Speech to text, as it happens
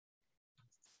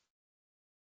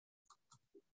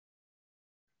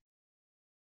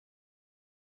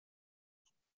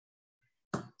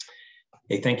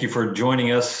Hey, thank you for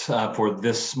joining us for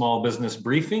this small business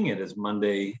briefing. It is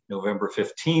Monday, November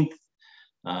 15th.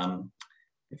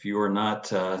 If you are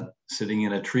not sitting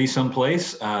in a tree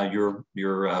someplace, you're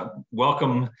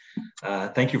welcome.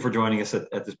 Thank you for joining us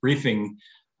at this briefing.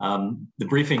 The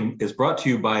briefing is brought to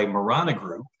you by Marana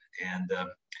Group. And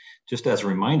just as a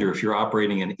reminder, if you're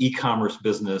operating an e-commerce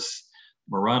business,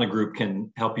 Marana Group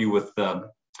can help you with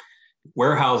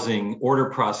warehousing, order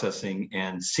processing,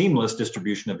 and seamless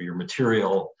distribution of your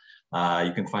material.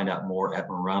 You can find out more at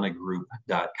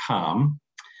maranagroup.com.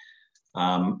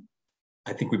 I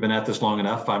think we've been at this long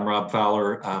enough. I'm Rob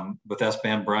Fowler with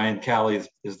SBAM. Brian Calley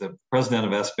is the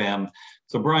president of SBAM.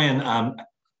 So Brian,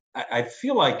 I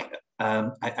feel like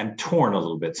I'm torn a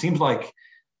little bit. Seems like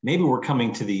maybe we're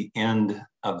coming to the end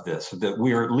of this, that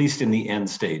we are at least in the end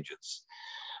stages.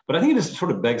 But I think it just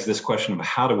sort of begs this question of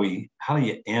how do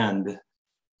you end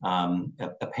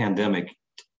a pandemic?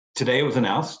 Today it was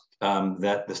announced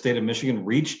that the state of Michigan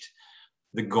reached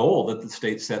the goal that the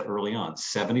state set early on.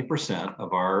 70%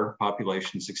 of our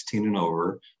population 16 and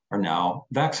over are now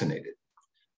vaccinated.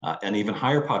 An even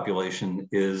higher population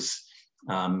is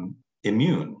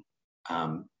immune.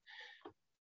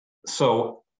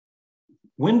 So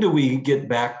when do we get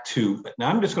back to, now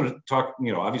I'm just going to talk,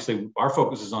 obviously our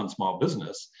focus is on small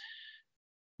business,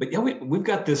 but yeah, we've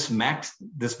got this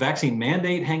vaccine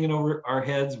mandate hanging over our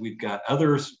heads. We've got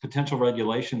other potential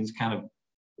regulations kind of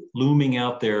looming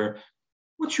out there.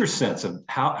 What's your sense of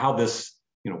how this,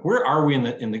 where are we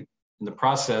in the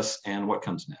process and what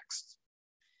comes next?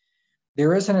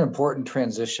 There is an important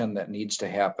transition that needs to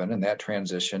happen, and that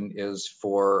transition is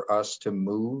for us to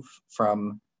move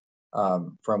from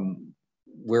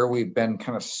where we've been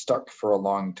kind of stuck for a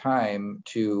long time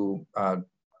to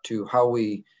how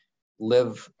we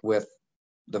live with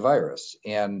the virus,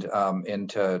 and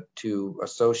to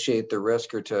associate the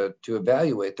risk, or to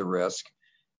evaluate the risk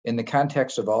in the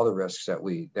context of all the risks that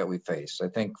we face. I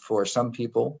think for some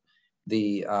people,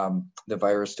 the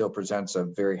virus still presents a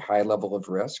very high level of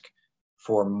risk.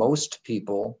 For most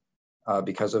people,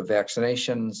 because of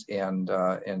vaccinations and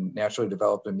naturally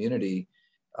developed immunity,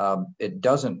 it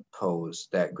doesn't pose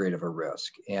that great of a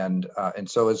risk. And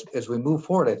so as we move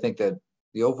forward, I think that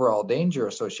the overall danger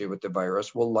associated with the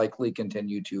virus will likely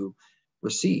continue to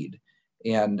recede.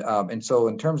 And so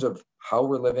in terms of how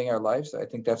we're living our lives, I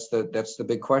think that's the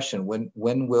big question.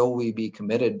 When will we be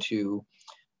committed to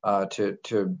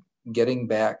getting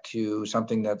back to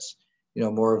something that's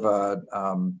more of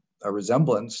a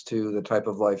resemblance to the type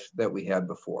of life that we had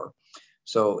before?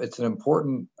 So it's an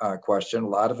important question. A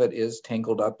lot of it is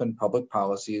tangled up in public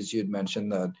policy, as you'd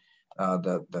mentioned, the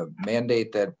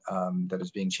mandate that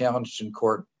is being challenged in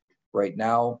court right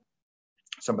now.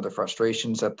 Some of the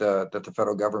frustrations that the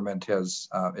federal government is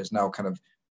now kind of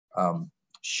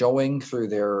showing through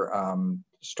their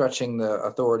stretching the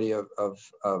authority of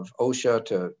OSHA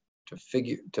to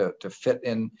fit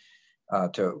in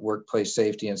to workplace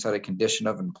safety and set a condition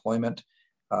of employment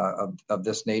of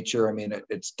this nature. I mean,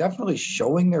 it's definitely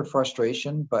showing their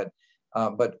frustration, but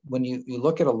when you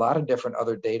look at a lot of different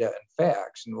other data and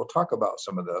facts, and we'll talk about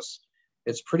some of this,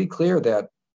 it's pretty clear that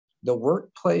the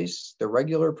workplace, the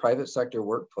regular private sector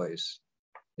workplace,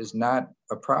 is not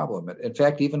a problem. In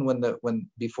fact, even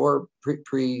before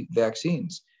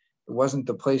pre-vaccines, it wasn't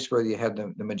the place where you had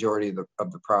the majority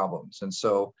of the problems. And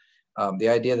so the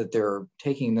idea that they're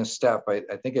taking this step, I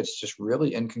think it's just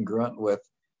really incongruent with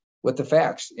the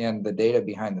facts and the data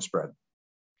behind the spread.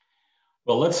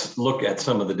 Well, let's look at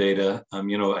some of the data.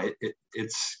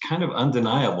 It's kind of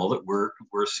undeniable that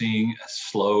we're seeing a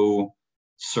slow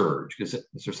surge. Is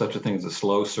there such a thing as a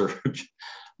slow surge?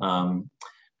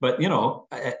 But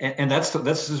and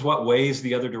this is what weighs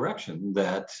the other direction,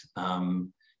 that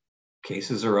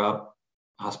cases are up,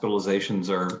 hospitalizations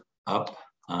are up.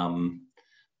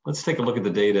 Let's take a look at the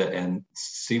data and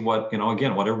see what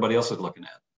what everybody else is looking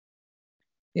at.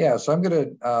 Yeah, so I'm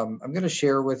gonna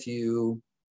share with you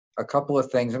a couple of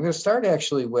things. I'm going to start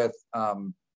actually with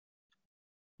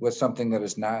something that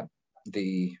is not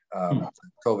the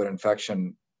COVID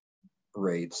infection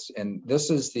rates, and this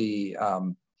is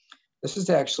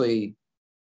actually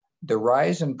the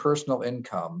rise in personal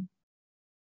income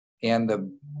and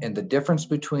the difference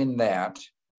between that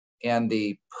and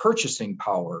the purchasing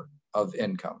power of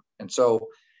income. And so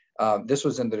this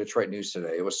was in the Detroit News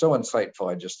today. It was so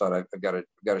insightful. I just thought I've got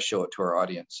to show it to our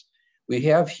audience. We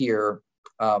have here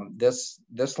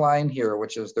this line here,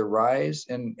 which is the rise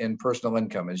in personal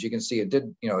income. As you can see, it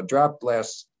did, it dropped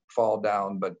last fall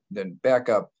down, but then back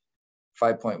up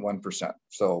 5.1%.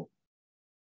 So,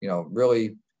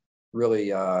 really,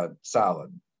 really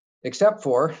solid, except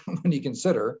for when you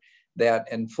consider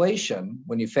that inflation,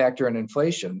 when you factor in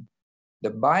inflation, the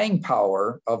buying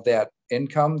power of that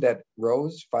income that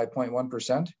rose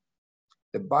 5.1%,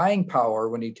 the buying power,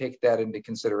 when you take that into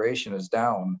consideration, is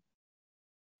down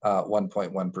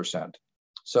 1.1%.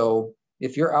 So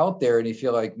if you're out there and you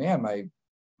feel like, man,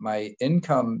 my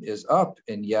income is up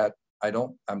and yet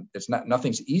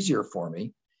nothing's easier for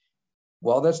me.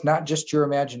 Well, that's not just your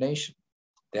imagination.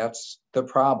 That's the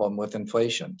problem with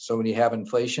inflation. So when you have an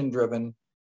inflation-driven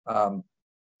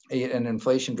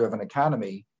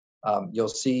economy, you'll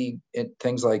see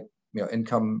things like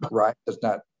income rise. That's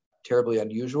not terribly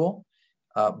unusual,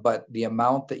 but the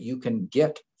amount that you can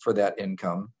get for that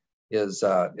income is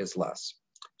less.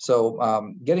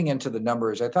 So getting into the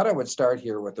numbers, I thought I would start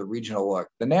here with the regional look.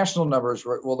 The national numbers,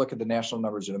 we'll look at the national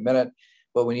numbers in a minute,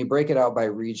 but when you break it out by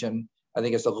region, I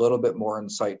think it's a little bit more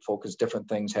insightful because different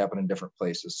things happen in different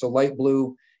places. So light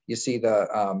blue, you see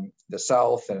the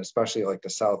South and especially like the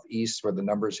Southeast where the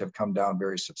numbers have come down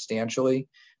very substantially.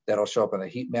 That'll show up on the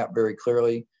heat map very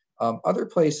clearly. Other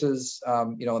places,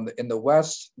 in the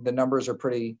West, the numbers are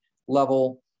pretty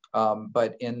level,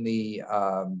 but in the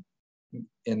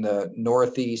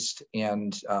Northeast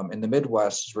and in the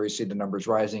Midwest is where you see the numbers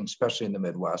rising, especially in the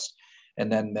Midwest. And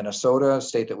then Minnesota, a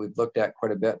state that we've looked at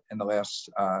quite a bit in the last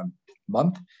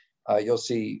month, you'll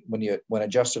see when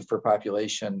adjusted for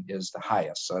population is the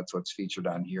highest. So that's what's featured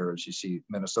on here. As you see,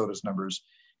 Minnesota's numbers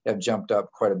have jumped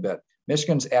up quite a bit.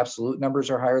 Michigan's absolute numbers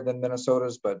are higher than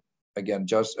Minnesota's, but again,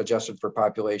 just adjusted for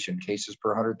population, cases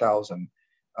per 100,000,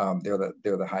 they're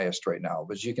the highest right now.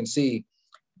 But as you can see,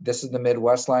 this is the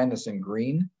Midwest line that's in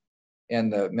green,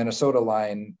 and the Minnesota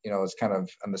line, is kind of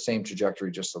on the same trajectory,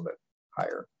 just a bit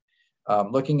higher.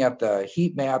 Looking at the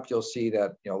heat map, you'll see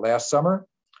that last summer,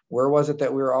 where was it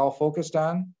that we were all focused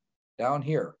on? Down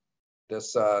here,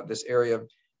 this area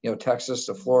of Texas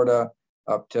to Florida,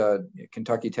 up to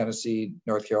Kentucky, Tennessee,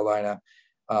 North Carolina.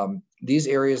 These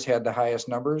areas had the highest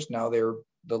numbers. Now they're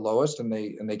the lowest, and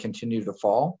they continue to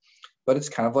fall. But it's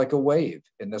kind of like a wave,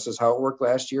 and this is how it worked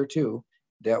last year too.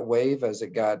 That wave, as we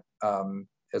got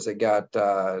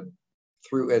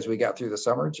through the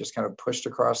summer, just kind of pushed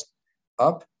across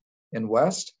up and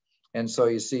west. And so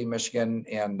you see Michigan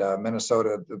and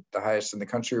Minnesota the highest in the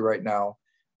country right now,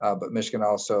 but Michigan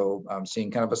also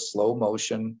seeing kind of a slow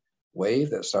motion wave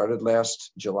that started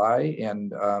last July,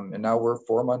 and now we're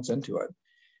 4 months into it.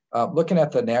 Looking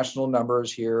at the national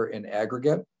numbers here in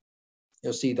aggregate,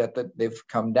 you'll see that they've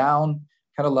come down,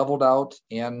 kind of leveled out,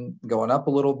 and going up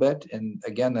a little bit. And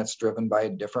again, that's driven by a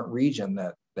different region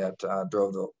that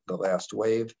drove the last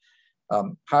wave.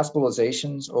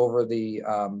 Hospitalizations over the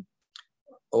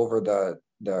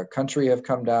country have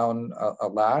come down a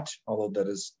lot, although that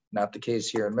is not the case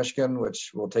here in Michigan,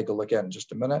 which we'll take a look at in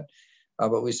just a minute.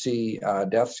 But we see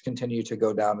deaths continue to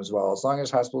go down as well. As long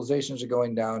as hospitalizations are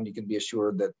going down, you can be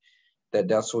assured that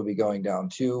deaths will be going down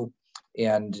too.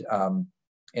 And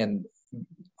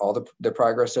all the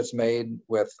progress that's made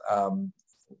with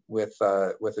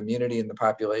immunity in the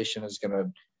population is going to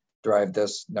drive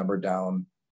this number down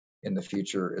in the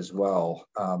future as well,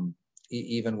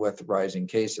 even with rising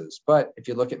cases. But if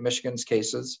you look at Michigan's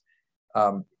cases,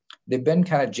 they've been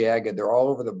kind of jagged. They're all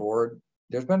over the board.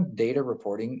 There's been data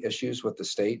reporting issues with the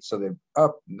state, so they're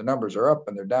up. The numbers are up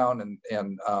and they're down,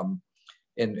 and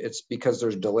it's because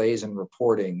there's delays in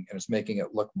reporting, and it's making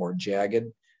it look more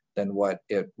jagged than what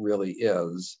it really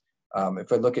is.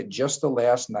 If I look at just the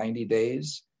last 90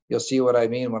 days, you'll see what I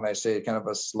mean when I say kind of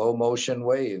a slow motion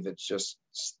wave. It's just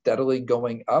steadily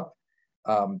going up,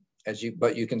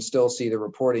 but you can still see the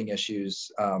reporting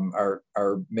issues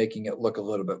are making it look a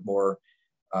little bit more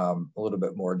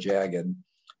jagged.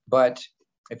 But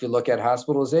if you look at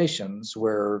hospitalizations,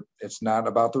 where it's not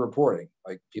about the reporting,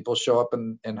 like people show up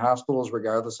in hospitals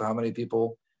regardless of how many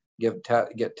people get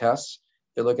tests.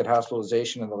 If you look at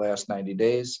hospitalization in the last 90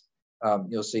 days,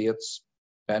 you'll see it's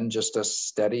been just a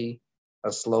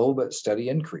slow but steady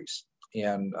increase.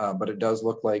 And but it does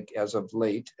look like as of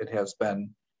late, it has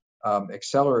been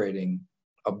accelerating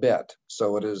a bit.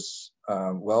 So it is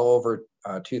well over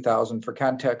 2,000. For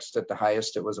context, at the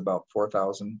highest, it was about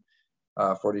 4,000.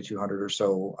 4,200 or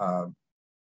so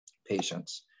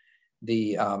patients.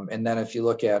 And then if you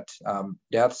look at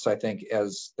deaths, I think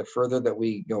as the further that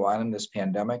we go on in this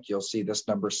pandemic, you'll see this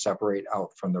number separate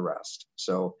out from the rest.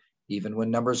 So even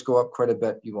when numbers go up quite a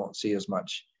bit, you won't see as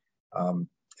much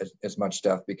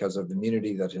death because of the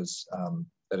immunity that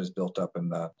is built up in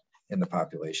the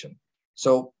population.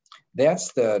 So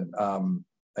that's I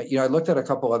looked at a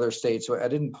couple other states. So I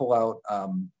didn't pull out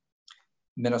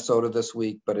Minnesota this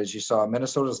week, but as you saw,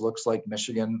 Minnesota's looks like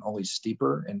Michigan, only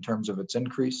steeper in terms of its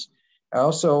increase. I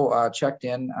also checked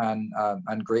in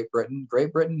on Great Britain.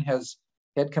 Great Britain has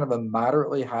had kind of a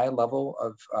moderately high level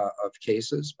of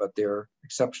cases, but they're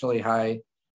exceptionally high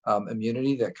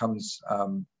immunity that comes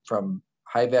from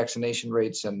high vaccination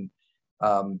rates and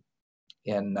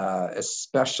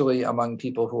especially among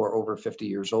people who are over 50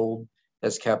 years old,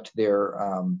 has kept their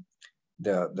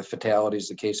the fatalities,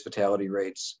 the case fatality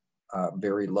rates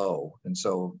very low. And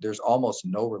so there's almost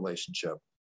no relationship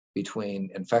between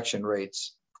infection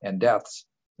rates and deaths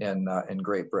in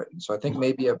Great Britain. So I think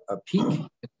maybe a peek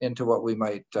into what we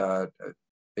might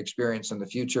experience in the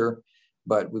future,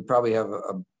 but we probably have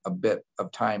a bit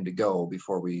of time to go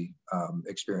before we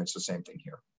experience the same thing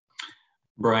here.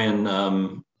 Brian,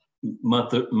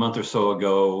 month or so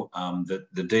ago,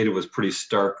 the data was pretty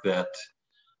stark that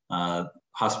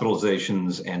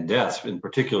hospitalizations and deaths in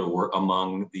particular were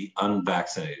among the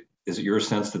unvaccinated. Is it your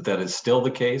sense that that is still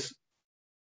the case?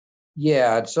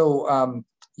 Yeah, so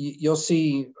you'll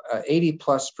see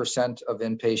 80+% of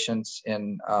inpatients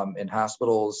in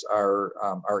hospitals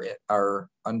are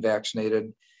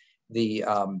unvaccinated.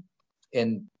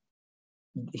 And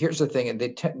here's the thing, and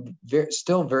they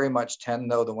still very much tend,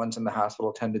 though, the ones in the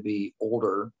hospital tend to be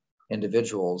older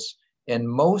individuals. And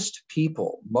most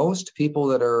people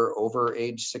that are over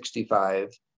age 65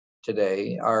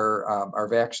 today are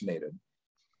vaccinated.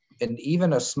 And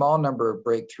even a small number of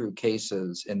breakthrough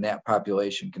cases in that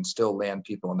population can still land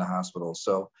people in the hospital.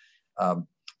 So,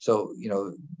 you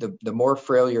know, the more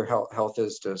frail your health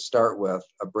is to start with,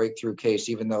 a breakthrough case,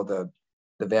 even though the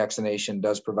vaccination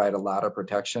does provide a lot of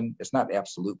protection, it's not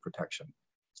absolute protection.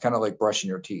 It's kind of like brushing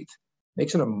your teeth.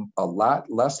 Makes it a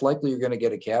lot less likely you're going to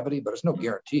get a cavity, but it's no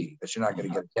guarantee that you're not going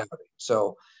to get a cavity.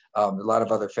 So a lot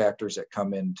of other factors that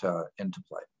come into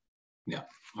play. Yeah.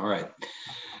 All right.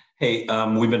 Hey,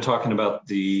 we've been talking about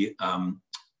the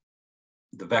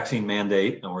vaccine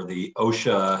mandate, or the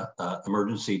OSHA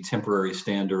emergency temporary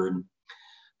standard.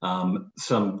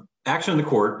 Some action in the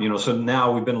court. You know, so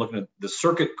now we've been looking at the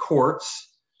circuit courts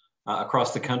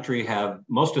across the country.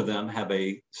 Most of them have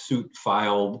a suit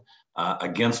filed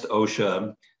against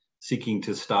OSHA, seeking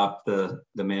to stop the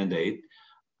mandate.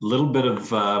 A little bit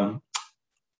of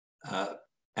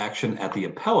action at the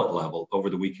appellate level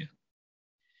over the weekend.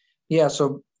 Yeah,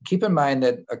 so keep in mind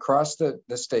that across the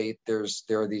state, there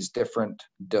are these different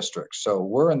districts. So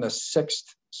we're in the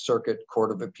 6th Circuit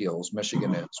Court of Appeals,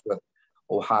 Michigan is, with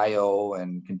Ohio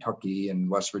and Kentucky and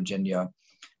West Virginia.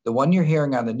 The one you're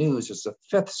hearing on the news is the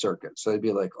 5th Circuit. So it'd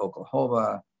be like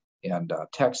Oklahoma and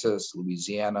Texas,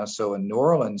 Louisiana. So in New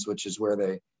Orleans, which is where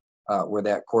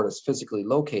that court is physically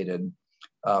located,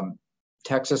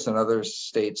 Texas and other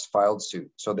states filed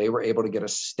suit. So they were able to get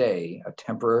a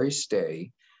temporary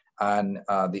stay on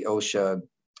the OSHA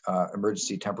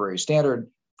emergency temporary standard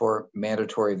for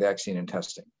mandatory vaccine and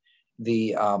testing.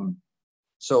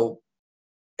 So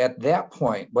at that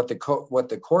point, what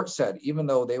the court said, even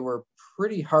though they were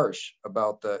pretty harsh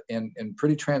about and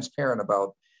pretty transparent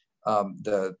about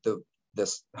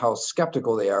how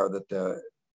skeptical they are that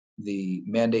the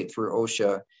mandate through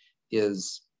OSHA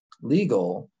is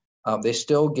legal, they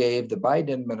still gave the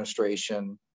Biden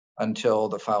administration until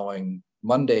the following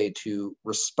Monday to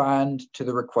respond to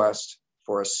the request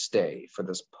for a stay, for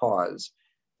this pause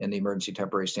in the emergency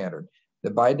temporary standard.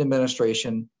 The Biden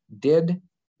administration did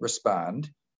respond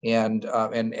and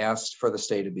asked for the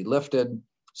stay to be lifted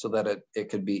so that it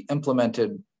could be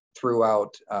implemented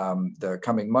throughout the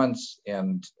coming months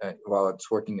and while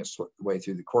it's working its way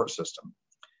through the court system.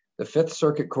 The 5th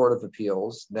Circuit Court of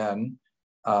Appeals then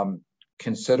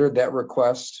considered that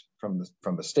request from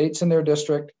the states in their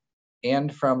district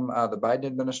and from the Biden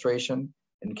administration,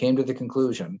 and came to the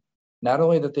conclusion not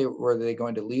only that they were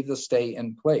going to leave the stay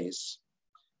in place,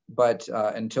 but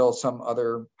until some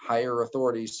other higher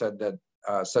authority said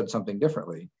something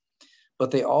differently, but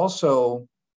they also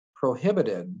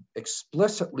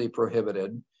explicitly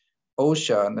prohibited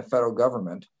OSHA and the federal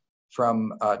government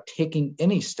from taking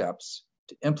any steps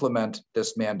to implement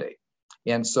this mandate.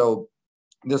 And so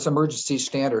this emergency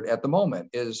standard at the moment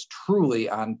is truly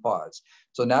on pause.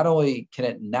 So not only can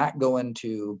it not go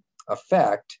into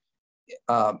effect,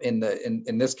 in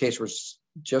this case, we're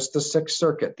just the 6th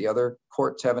Circuit. The other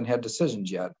courts haven't had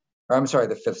decisions yet. Or I'm sorry,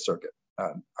 the 5th Circuit.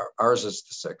 Ours is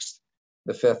the 6th.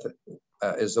 The 5th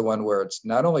is the one where it's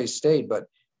not only stayed, but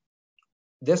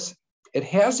it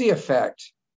has the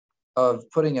effect of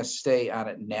putting a stay on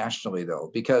it nationally,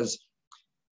 though, because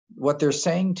what they're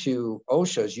saying to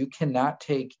OSHA is you cannot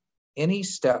take any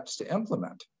steps to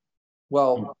implement.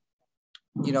 Well,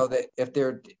 you know, that if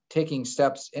they're taking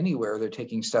steps anywhere, they're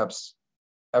taking steps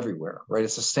everywhere, right?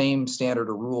 It's the same standard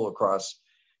or rule across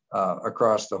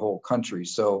the whole country.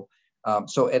 So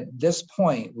So at this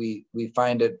point, we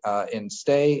find it in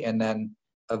stay, and then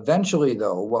eventually,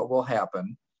 though, what will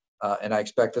happen, and I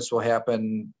expect this will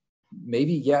happen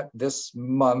maybe yet this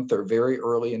month or very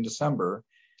early in December,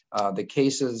 the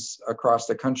cases across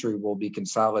the country will be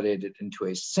consolidated into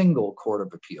a single court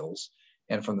of appeals.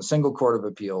 And from the single court of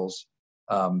appeals,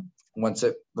 once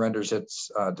it renders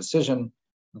its decision,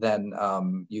 then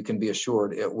you can be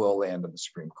assured it will land in the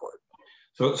Supreme Court.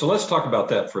 So let's talk about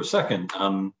that for a second.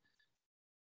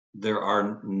 There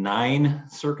are 9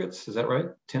 circuits, is that right?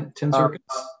 10 circuits?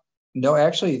 No,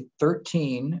 actually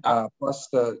 13 plus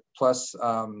the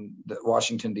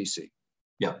Washington, D.C.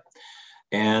 Yeah.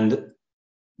 And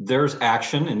there's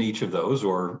action in each of those,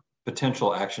 or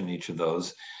potential action in each of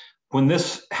those. When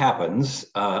this happens,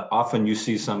 often you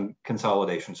see some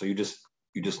consolidation. So you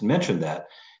just mentioned that.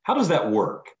 How does that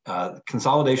work?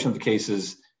 Consolidation of the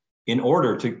cases in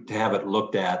order to have it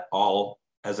looked at all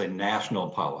as a national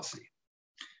policy.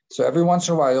 So every once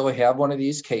in a while, you'll have one of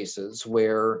these cases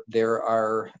where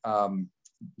there's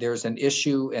an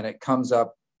issue and it comes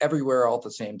up everywhere all at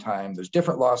the same time. There's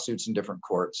different lawsuits in different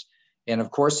courts. And of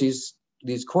course,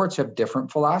 these courts have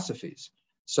different philosophies.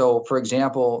 So for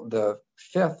example, the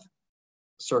Fifth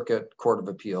Circuit Court of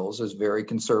Appeals is very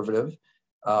conservative.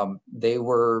 It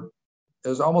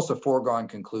was almost a foregone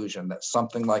conclusion that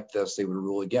something like this they would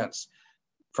rule against.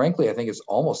 Frankly, I think it's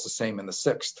almost the same in the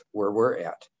Sixth where we're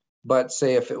at. But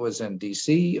say if it was in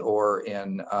DC or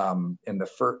in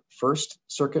the First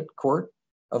Circuit Court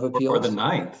of Appeals. Or the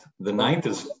Ninth. The Ninth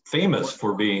is famous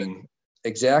for being.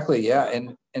 Exactly, yeah.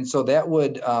 And so that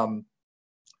would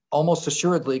almost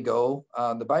assuredly go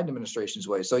the Biden administration's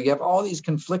way. So you have all these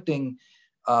conflicting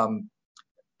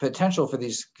potential for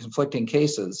these conflicting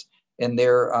cases. And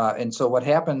so what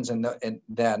happens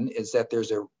then is that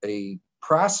there's a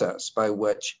process by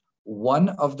which one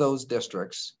of those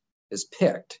districts is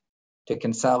picked to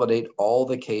consolidate all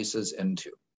the cases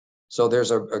into. So there's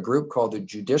a group called the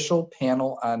Judicial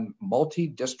Panel on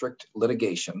Multi-District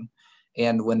Litigation.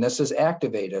 And when this is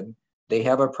activated, they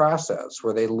have a process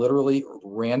where they literally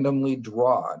randomly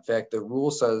draw. In fact, the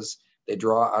rule says they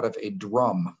draw out of a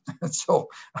drum. So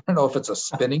I don't know if it's a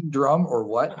spinning drum or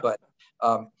what,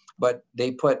 but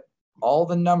they put all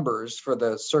the numbers for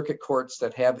the circuit courts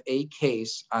that have a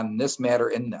case on this matter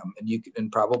in them,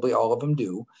 and probably all of them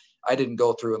do. I didn't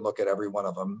go through and look at every one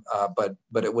of them,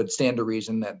 but it would stand to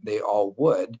reason that they all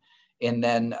would, and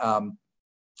then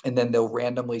they'll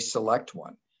randomly select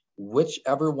one.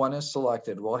 Whichever one is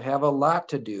selected will have a lot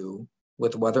to do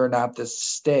with whether or not this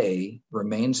stay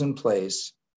remains in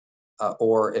place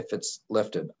or if it's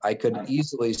lifted. I could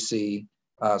easily see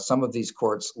some of these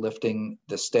courts lifting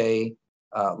the stay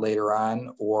later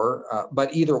on,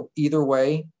 but either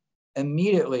way,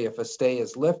 immediately if a stay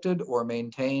is lifted or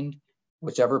maintained,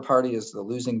 whichever party is the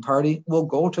losing party will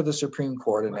go to the Supreme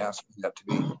Court and ask for that to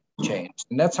be changed.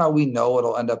 And that's how we know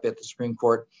it'll end up at the Supreme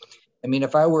Court. I mean,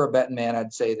 if I were a betting man,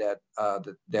 I'd say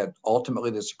that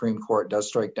ultimately the Supreme Court does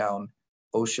strike down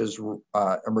OSHA's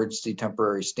emergency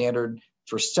temporary standard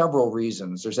for several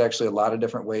reasons. There's actually a lot of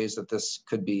different ways that this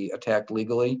could be attacked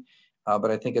legally,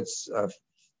 but I think it's a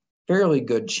fairly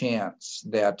good chance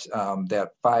that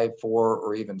 5-4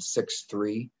 or even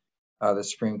 6-3, the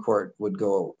Supreme Court would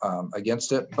go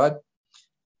against it. But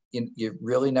you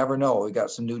really never know. We got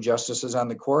some new justices on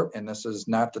the court, and this is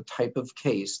not the type of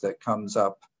case that comes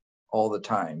up all the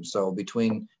time. So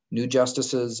between new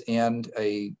justices and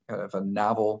a kind of a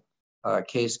novel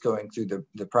case going through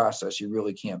the process, you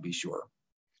really can't be sure.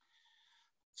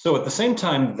 So at the same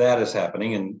time that is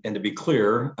happening, and to be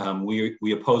clear,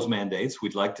 we oppose mandates.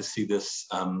 We'd like to see this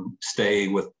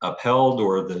stay upheld,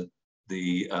 or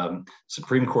the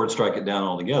Supreme Court strike it down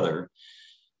altogether.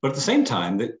 But at the same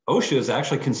time, that OSHA is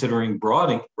actually considering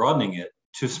broadening it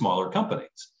to smaller companies.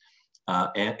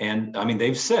 And I mean,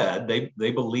 they've said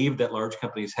they believe that large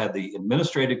companies had the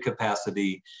administrative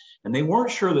capacity, and they weren't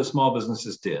sure that small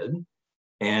businesses did.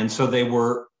 And so they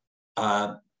were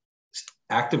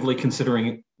actively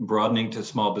considering broadening to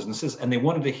small businesses, and they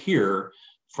wanted to hear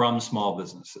from small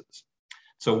businesses.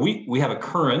 So we have a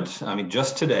current,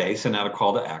 just today, sent out a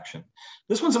call to action.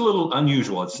 This one's a little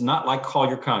unusual. It's not like call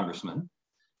your congressman,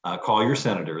 call your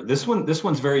senator. This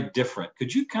one's very different.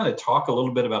 Could you kind of talk a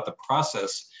little bit about the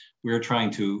process we're trying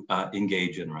to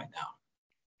engage in right now?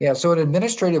 Yeah, so in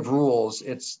administrative rules,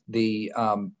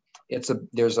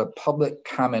 there's a public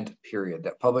comment period.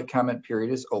 That public comment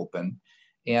period is open.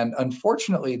 And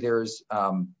unfortunately,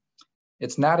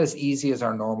 it's not as easy as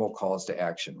our normal calls to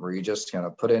action, where you just kind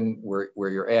of put in where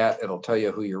you're at. It'll tell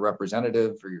you who your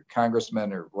representative or your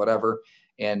congressman or whatever,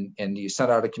 and you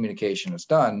send out a communication. It's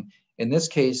done. In this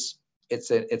case,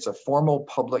 it's a formal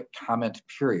public comment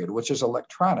period, which is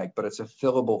electronic, but it's a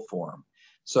fillable form.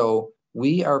 So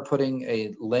we are putting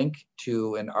a link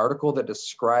to an article that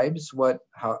describes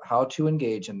how to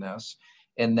engage in this,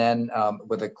 and then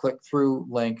with a click-through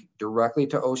link directly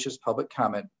to OSHA's public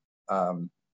comment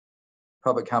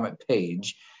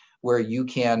page, where you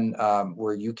can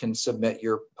submit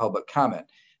your public comment.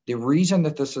 The reason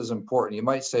that this is important, you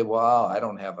might say, well, I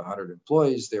don't have 100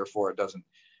 employees, therefore it's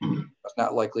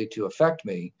not likely to affect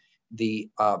me.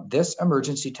 This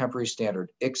emergency temporary standard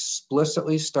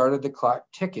explicitly started the clock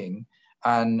ticking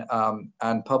on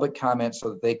public comment so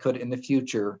that they could in the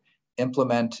future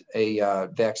implement a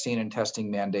vaccine and testing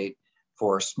mandate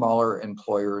for smaller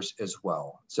employers as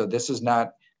well. So this is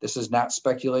not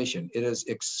speculation. It is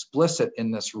explicit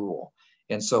in this rule.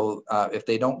 And so if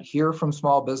they don't hear from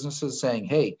small businesses saying,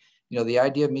 hey, the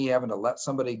idea of me having to let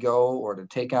somebody go or to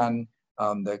take on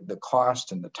the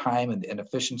cost and the time and the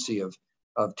inefficiency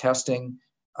of testing,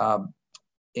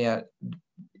 and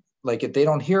like if they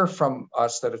don't hear from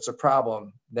us that it's a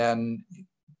problem, then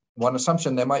one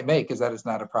assumption they might make is that it's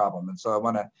not a problem. And so I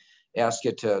want to ask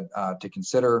you to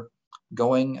consider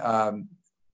going,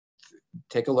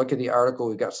 take a look at the article.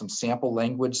 We've got some sample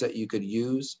language that you could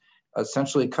use,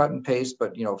 essentially cut and paste,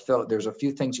 but there's a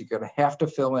few things you're going to have to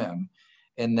fill in,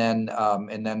 and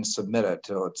then submit it.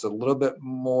 So it's a little bit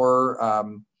more,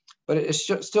 but it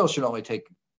still should only take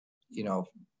 4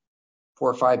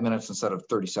 or 5 minutes instead of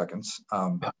 30 seconds.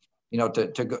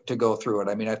 To go through it.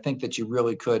 I mean, I think that you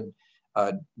really could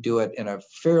do it in a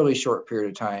fairly short period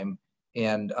of time,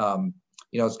 and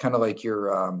it's kind of like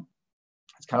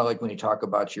it's kind of like when you talk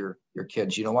about your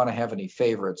kids. You don't want to have any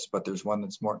favorites, but there's one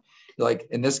that's more like,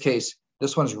 in this case,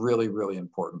 this one's really, really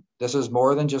important. This is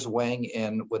more than just weighing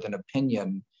in with an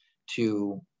opinion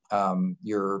to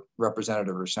your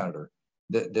representative or senator.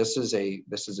 This is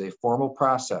a formal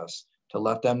process to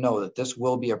let them know that this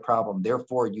will be a problem.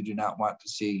 Therefore, you do not want to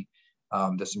see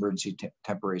this emergency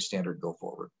temporary standard go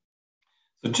forward.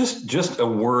 So just a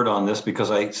word on this,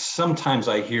 because sometimes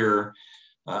I hear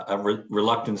a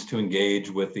reluctance to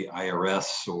engage with the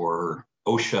IRS or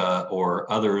OSHA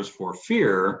or others for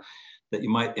fear that you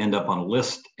might end up on a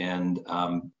list and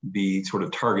be sort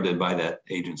of targeted by that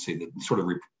agency, the sort of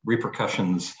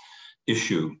repercussions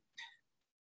issue.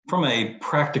 From a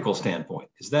practical standpoint,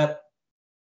 is that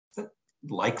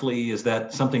likely? Is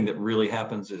that something that really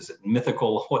happens? Is it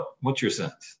mythical? What's your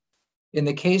sense? In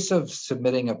the case of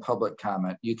submitting a public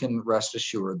comment, you can rest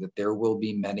assured that there will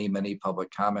be many, many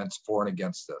public comments for and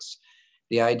against this.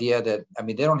 The idea that,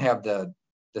 they don't have the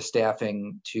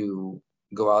staffing to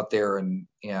go out there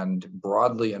and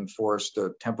broadly enforce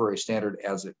the temporary standard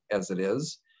as it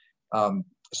is.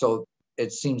 So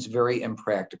it seems very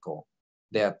impractical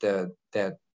that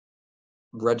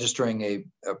registering a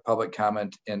public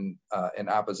comment in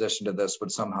opposition to this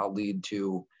would somehow lead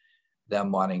to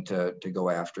them wanting to go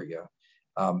after you.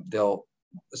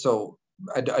 So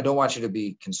I don't want you to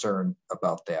be concerned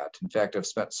about that. In fact, I've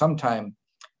spent some time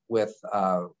with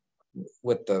the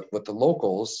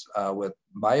locals, with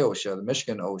my OSHA, the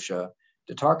Michigan OSHA,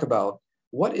 to talk about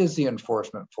what is the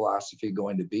enforcement philosophy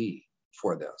going to be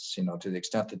for this, to the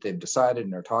extent that they've decided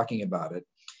and they're talking about it.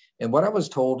 And what I was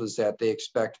told is that they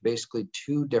expect basically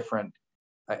two different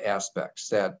aspects,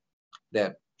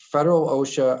 that federal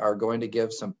OSHA are going to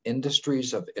give some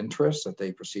industries of interest that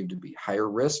they perceive to be higher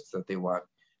risk, that they want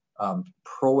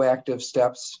proactive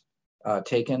steps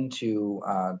taken to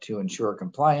ensure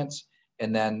compliance.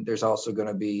 And then there's also going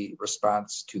to be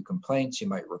response to complaints. You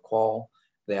might recall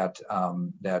that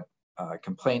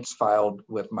complaints filed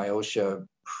with my OSHA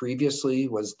previously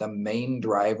was the main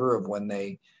driver of when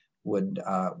they would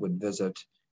visit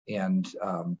and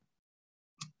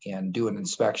do an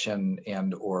inspection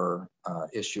and or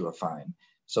issue a fine.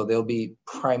 So they'll be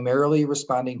primarily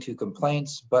responding to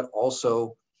complaints, but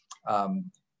also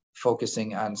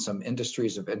focusing on some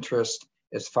industries of interest.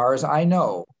 As far as I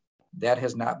know, that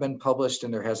has not been published,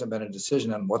 and there hasn't been a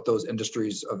decision on what those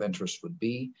industries of interest would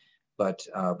be, but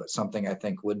something I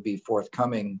think would be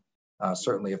forthcoming,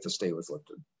 certainly if the stay was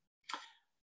lifted.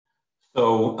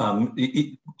 So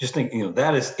just think,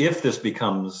 that is if this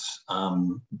becomes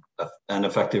an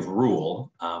effective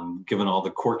rule. Given all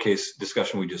the court case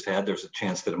discussion we just had, there's a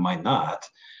chance that it might not.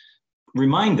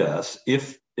 Remind us,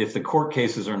 if the court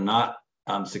cases are not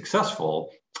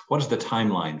successful, what is the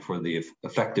timeline for the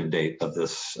effective date of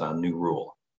this new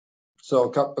rule? So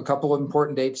a couple of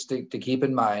important dates to keep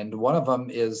in mind. One of them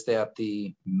is that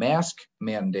the mask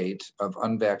mandate of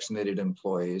unvaccinated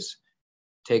employees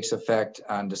takes effect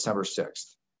on December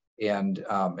 6th. And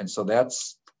so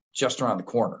that's just around the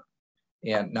corner.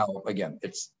 And now, again,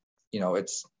 it's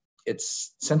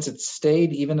since it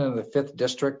stayed even in the 5th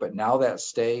district, but now that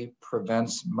stay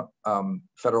prevents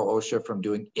federal OSHA from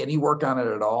doing any work on it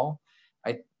at all.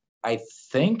 I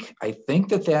think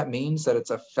that means that it's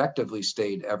effectively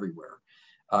stayed everywhere,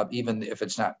 even if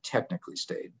it's not technically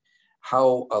stayed.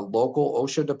 How a local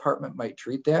OSHA department might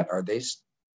treat that,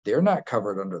 they're not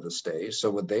covered under the stay, so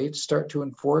would they start to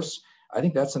enforce? I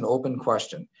think that's an open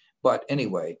question. But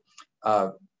anyway,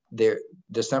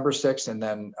 December 6th and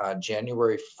then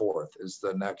January 4th is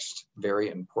the next very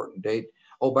important date.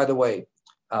 Oh, by the way,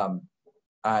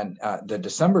 on the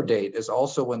December date is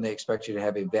also when they expect you to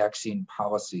have a vaccine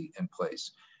policy in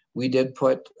place. We did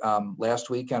put last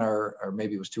week on or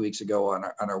maybe it was 2 weeks ago on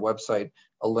our website,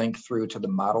 a link through to the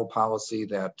model policy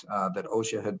that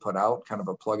OSHA had put out, kind of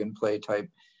a plug and play type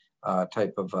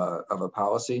of a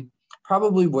policy.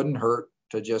 Probably wouldn't hurt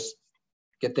to just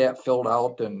get that filled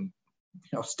out and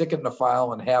stick it in a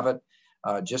file and have it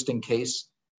just in case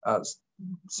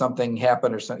something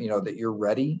happened or something, that you're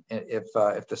ready if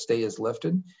the stay is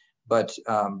lifted. But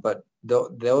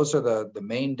those are the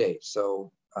main dates.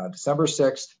 So December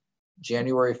 6th,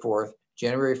 January 4th.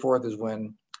 January 4th is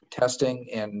when testing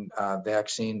and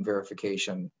vaccine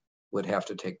verification would have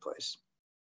to take place.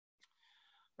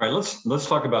 All right, let's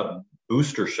talk about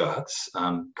booster shots.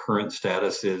 Current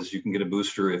status is you can get a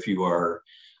booster if you are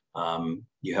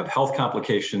you have health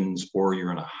complications or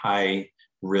you're in a high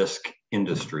risk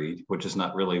industry, which is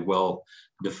not really well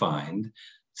defined.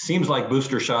 Seems like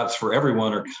booster shots for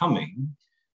everyone are coming.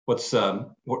 What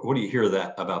do you hear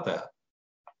about that?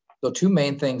 So 2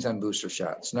 main things on booster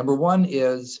shots. Number one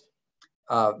is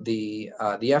the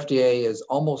FDA is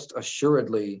almost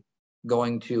assuredly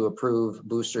going to approve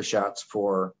booster shots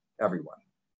for everyone.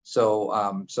 So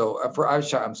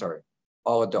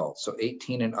all adults. So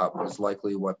 18 and up is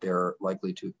likely what they're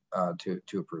likely to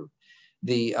approve.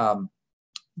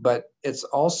 But it's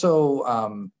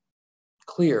also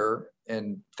clear,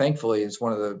 and thankfully it's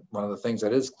one of the things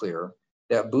that is clear,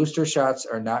 that booster shots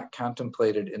are not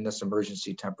contemplated in this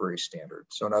emergency temporary standard.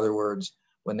 So in other words,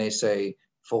 when they say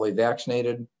fully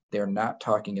vaccinated, they're not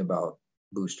talking about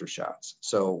booster shots.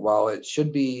 So while it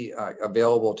should be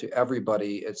available to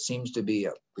everybody, it seems to be,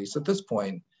 at least at this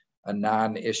point, a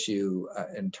non-issue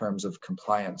in terms of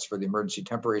compliance for the emergency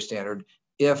temporary standard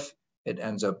if it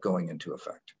ends up going into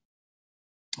effect.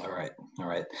 All right.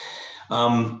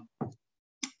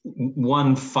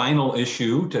 One final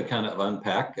issue to kind of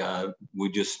unpack. We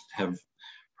just have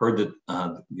heard that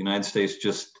the United States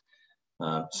just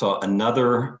saw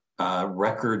another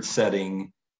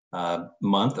record-setting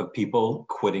month of people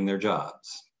quitting their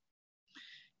jobs.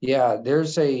 Yeah,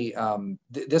 there's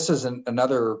this is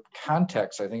another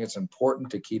context I think it's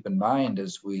important to keep in mind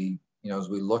as we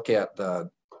look at the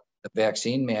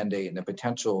vaccine mandate and the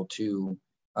potential to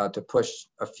push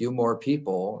a few more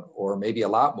people, or maybe a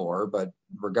lot more, but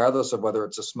regardless of whether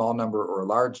it's a small number or a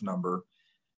large number,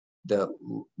 the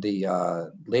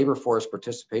labor force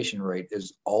participation rate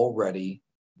is already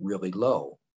really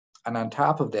low. And on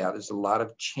top of that is a lot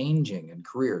of changing in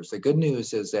careers. The good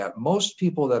news is that most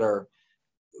people that are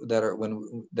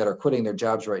quitting their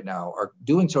jobs right now are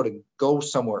doing so to go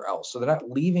somewhere else. So they're not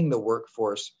leaving the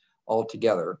workforce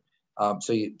altogether.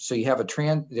 So you have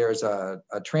there's a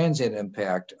transient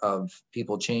impact of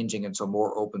people changing, and so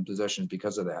more open positions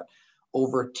because of that.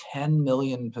 Over 10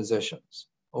 million positions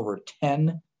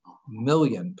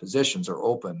are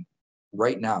open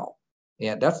right now.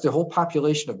 And that's the whole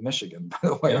population of Michigan, by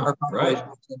the way. Yeah, our population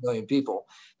right. is 10 million people.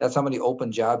 That's how many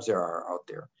open jobs there are out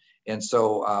there. And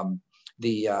so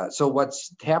so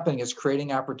what's happening is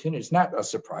creating opportunities. Not a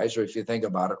surprise, or if you think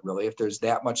about it, really, if there's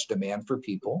that much demand for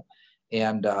people,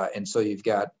 and so you've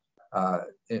got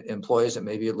employees that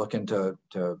maybe are looking to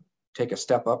take a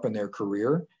step up in their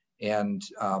career, and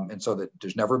so that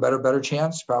there's never been a better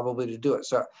chance probably to do it.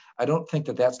 So I don't think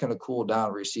that that's going to cool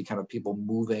down where you see kind of people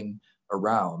moving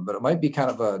around, but it might be kind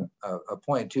of a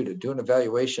point too to do an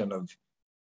evaluation of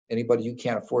anybody you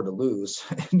can't afford to lose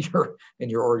in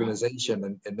your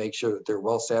organization, and make sure that they're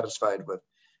well satisfied with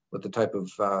the type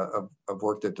of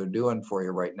work that they're doing for you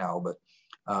right now. But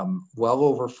well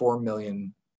over 4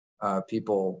 million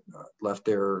people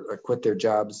quit their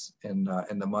jobs in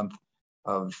the month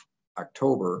of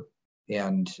October,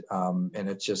 and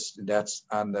it's just that's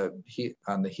on the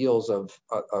heels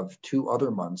of 2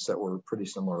 other months that were pretty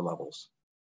similar levels.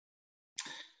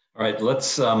 All right,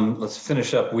 let's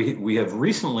finish up. We have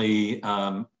recently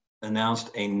announced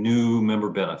a new member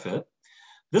benefit.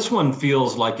 This one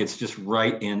feels like it's just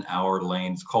right in our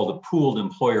lane. It's called a pooled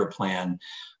employer plan,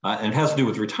 and it has to do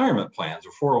with retirement plans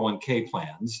or 401k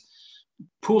plans.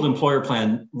 Pooled employer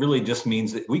plan really just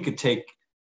means that we could take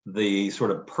the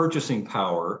sort of purchasing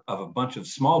power of a bunch of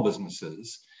small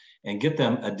businesses and get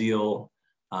them a deal,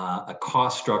 a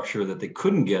cost structure that they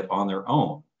couldn't get on their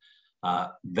own.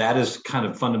 That is kind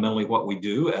of fundamentally what we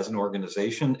do as an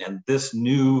organization. And this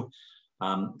new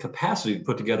capacity to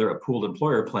put together a pooled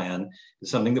employer plan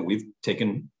is something that we've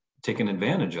taken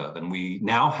advantage of. And we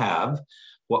now have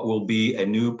what will be a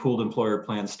new pooled employer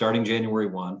plan starting January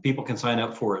 1. People can sign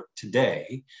up for it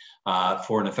today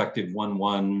for an effective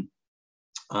 1/1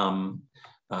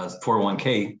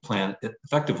 401k plan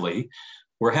effectively.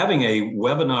 We're having a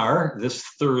webinar this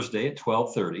Thursday at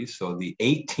 12:30. So the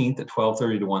 18th at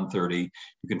 12:30 to 1:30,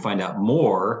 you can find out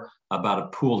more about a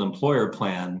pooled employer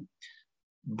plan.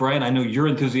 Brian, I know you're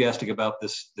enthusiastic about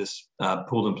this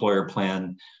pooled employer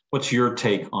plan. What's your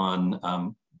take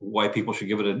on why people should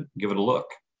give it a look?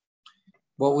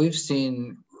 What we've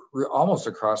seen almost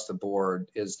across the board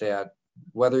is that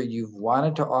whether you've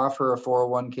wanted to offer a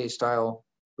 401k style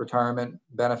retirement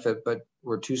benefit, but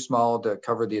were too small to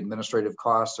cover the administrative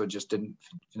costs, so it just didn't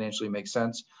financially make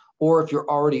sense, or if you're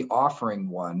already offering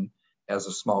one as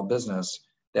a small business,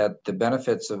 that the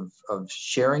benefits of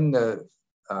sharing the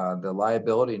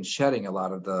liability and shedding a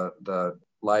lot of the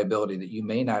liability that you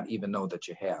may not even know that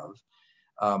you have,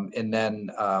 and then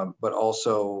but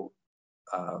also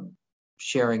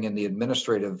sharing in the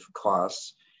administrative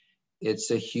costs, it's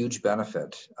a huge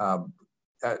benefit.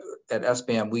 At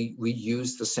SBAM, we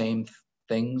use the same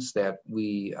things that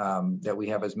we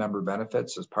have as member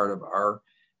benefits as part of our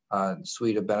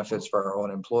suite of benefits for our own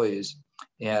employees.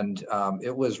 And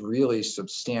it was really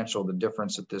substantial, the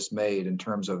difference that this made in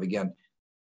terms of, again,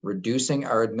 reducing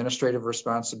our administrative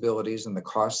responsibilities and the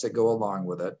costs that go along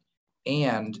with it,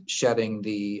 and shedding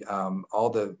the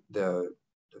all the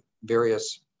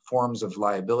various forms of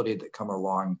liability that come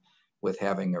along with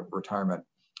having a retirement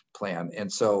plan.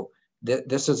 And so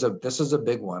this is a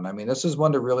big one. I mean, this is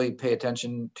one to really pay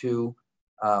attention to,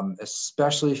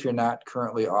 especially if you're not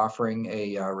currently offering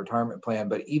a retirement plan.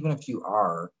 But even if you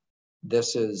are,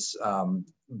 this is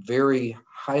very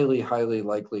highly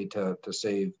likely to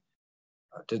save,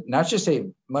 to not just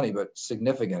save money, but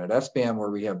significant. At SBAM,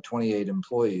 where we have 28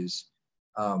 employees,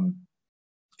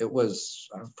 it was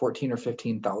 $14,000 or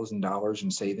 $15,000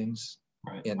 in savings,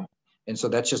 right. And so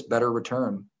that's just better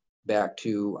return back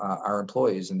to our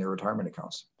employees and their retirement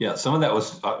accounts. Yeah, some of that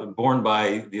was borne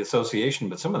by the association,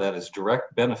 but some of that is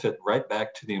direct benefit right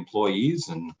back to the employees,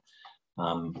 and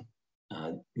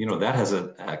that has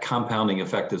a compounding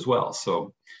effect as well.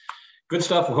 So good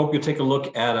stuff. We hope you'll take a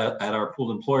look at our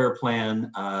pooled employer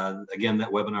plan. Again,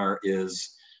 that webinar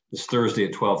is this Thursday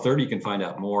at 12:30. You can find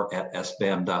out more at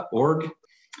sbam.org.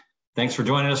 Thanks for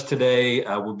joining us today.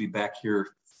 We'll be back here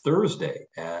Thursday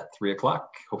at 3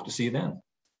 o'clock. Hope to see you then.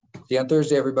 See you on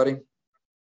Thursday, everybody.